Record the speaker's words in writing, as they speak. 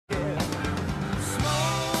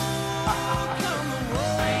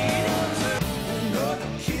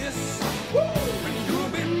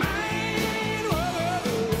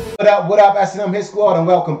What up, S&M Hit Squad, and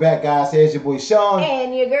welcome back, guys. Here's your boy Sean.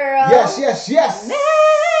 And your girl. Yes. Mel.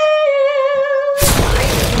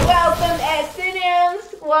 Welcome, S&M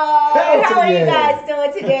Squad. How are you guys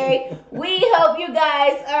doing today? We hope you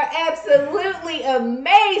guys are absolutely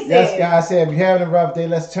amazing. Yes, guys, if you're having a rough day,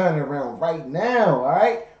 let's turn it around right now, all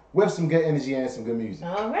right? With some good energy and some good music.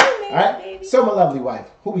 All right, all right? baby. So, my lovely wife,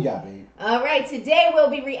 who we got, baby? All right, today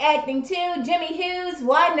we'll be reacting to Jimmy Hughes'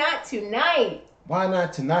 Why Not Tonight? Why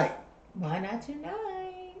not tonight? Why not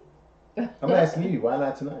tonight? I'm asking you, why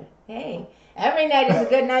not tonight? Hey, every night is a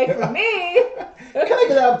good night for me. Can I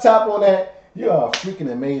get up top on that? You are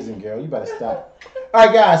freaking amazing, girl. You better stop. All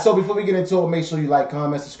right, guys, so before we get into it, make sure you like,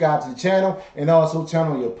 comment, subscribe to the channel, and also turn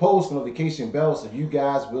on your post notification bell so you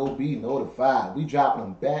guys will be notified. We dropping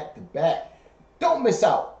them back to back. Don't miss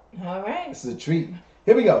out. All right. This is a treat.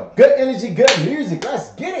 Here we go. Good energy, good music.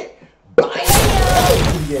 Let's get it. Bye.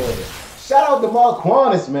 Yeah. Shout out to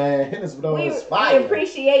Marquandis, man. Hitting us with all this fire. We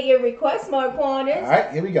appreciate your request, Marquandis. All right,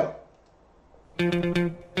 here we go.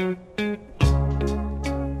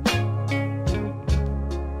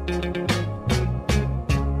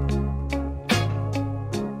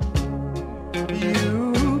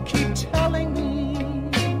 You keep telling me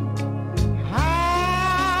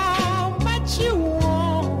how much you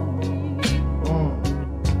want me,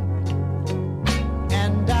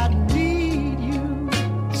 and I need you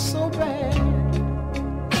so bad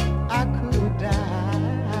I could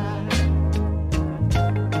die.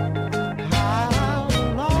 How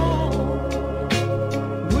long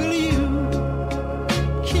will you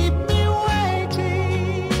keep me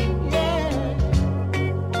waiting? Yeah.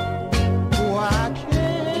 Why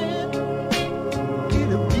can't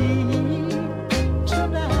it be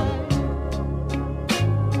tonight?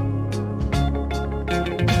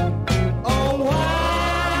 Oh, why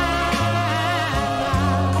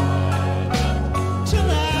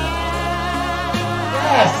tonight?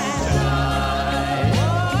 Yes.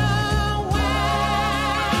 Oh, why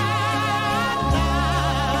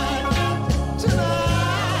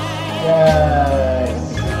tonight? Yes.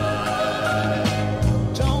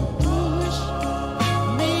 Don't push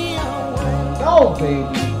me away No,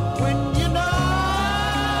 baby. when you know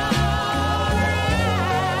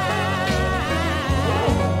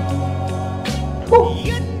Woo.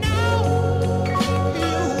 you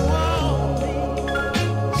want me,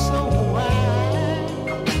 so why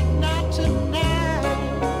not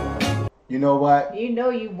tonight? You know what? You know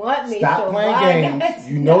you want me. Stop so playing why games. not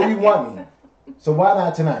You know you tonight? want me. So why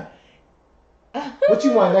not tonight? What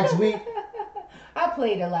you want next week? I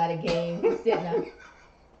played a lot of games, didn't I?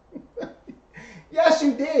 Yes,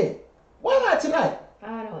 you did. Why not tonight?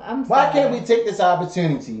 I don't. I'm Why sorry. can't we take this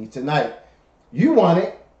opportunity tonight? You want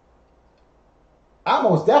it. I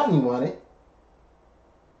most definitely want it.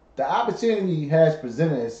 The opportunity has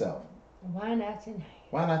presented itself. Why not tonight?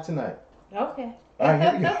 Why not tonight? Okay. All right,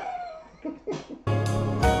 here we go.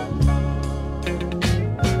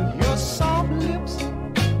 Your soft lips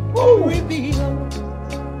Woo. reveal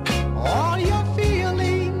all your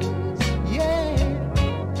feelings, yeah.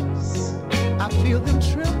 I feel them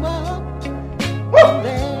tremble when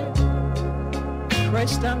they're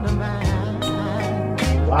crushed under mine.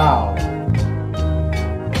 Wow.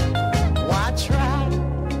 Why try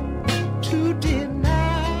to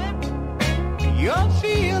deny your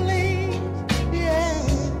feelings, yeah,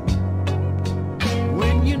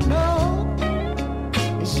 when you know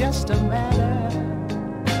it's just a matter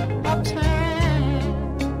of time.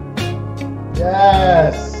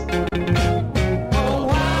 Yes. Oh,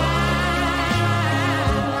 why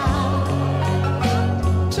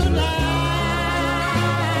tonight?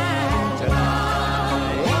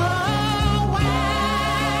 Oh, why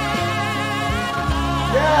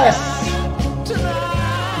Yes. tonight?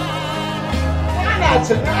 Why not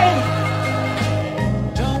tonight?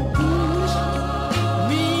 Don't push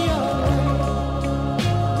me away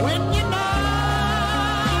when you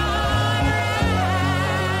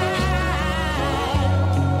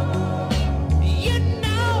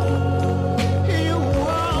know you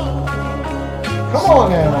want Come on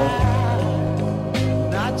now.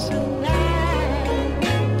 not tonight.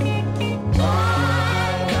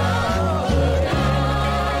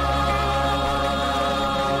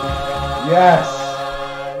 Yes.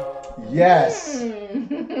 Yes.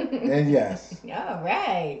 Hmm. And yes. All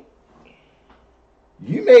right.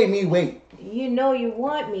 You made me wait. You know you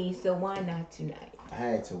want me, so why not tonight? I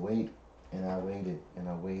had to wait, and I waited, and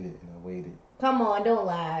I waited, and I waited. Come on, don't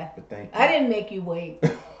lie. But thank you. I didn't make you wait.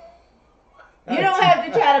 You don't have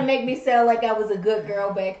to try to make me sound like I was a good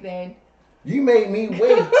girl back then. You made me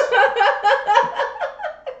wait.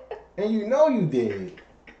 And you know you did.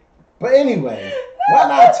 But anyway, Why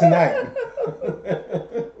not tonight?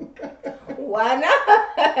 Why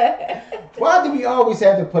not? Why do we always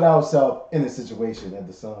have to put ourselves in a situation at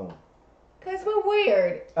the song? Because we're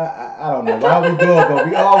weird. I don't know why we do it, but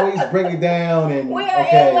we always break it down and We are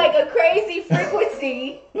in like a crazy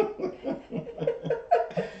frequency.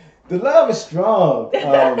 The love is strong.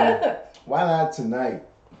 Why not tonight?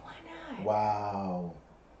 Why not? Wow.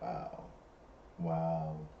 Wow.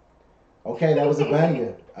 Wow. Okay, that was a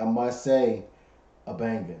banger. I must say, a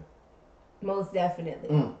banger. Most definitely.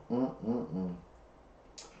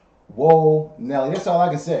 Whoa, Nelly, that's all I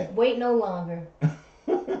can say. Wait no longer.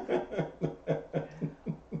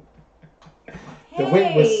 The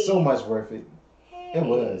wait was so much worth it. Hey. It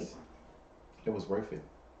was. It was worth it.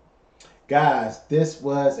 Guys, this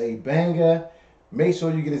was a banger. Make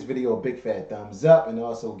sure you give this video a big fat thumbs up and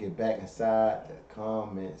also get back inside the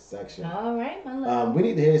comment section. All right, my love. We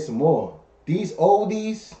need to hear some more. These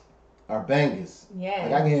oldies are bangers.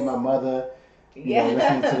 Yes. Like I can hear my mother, you know,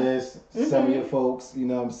 listening to this. Some of your folks, you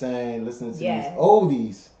know what I'm saying, listening to these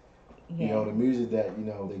oldies. You know, the music that, you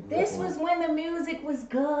know, they grew This up was on. when the music was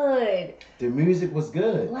good. The music was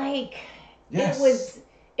good. Like, Yes.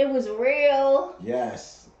 it was real.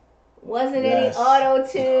 Yes. Wasn't Yes. any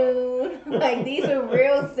auto-tune. Like, these were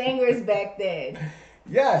real singers back then.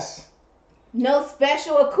 Yes. No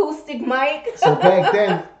special acoustic mic. So back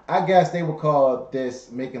then, I guess they would call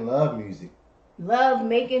this making love music. Love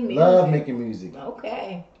making music. Love making music.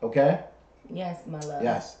 Okay. Okay? Yes, my love.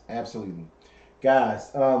 Yes, absolutely.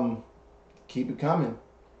 Guys, keep it coming.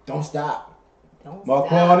 Don't stop. Don't Mark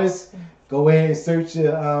stop. Corners, go ahead and search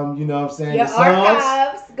your, you know what I'm saying, Your the songs.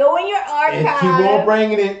 archives. Go in your archives. And keep on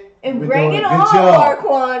bringing it. And We're bring doing it a good on, job. Mark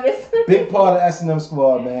Corners. Big part of S&M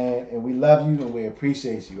Squad, man. And we love you and we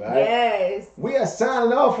appreciate you, all right? Yes. We are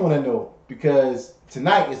signing off on a note because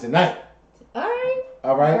tonight is the night. All right.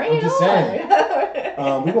 All right? Bring I'm just saying.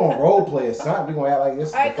 We're going to role play or something. We're going to act like this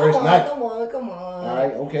is All right, the first night. Come on. All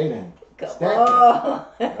right? Okay, then. Come Stack on.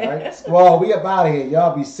 that. All right? Squad, we up out of here.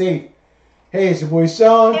 Y'all be safe. Hey, it's your boy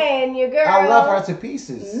Sean. And your girl. I love her to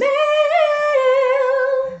pieces. Mel.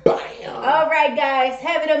 Bam. All right, guys.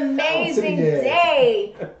 Have an amazing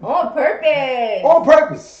day. On purpose. On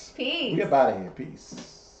purpose. Peace. We up out of here. Peace.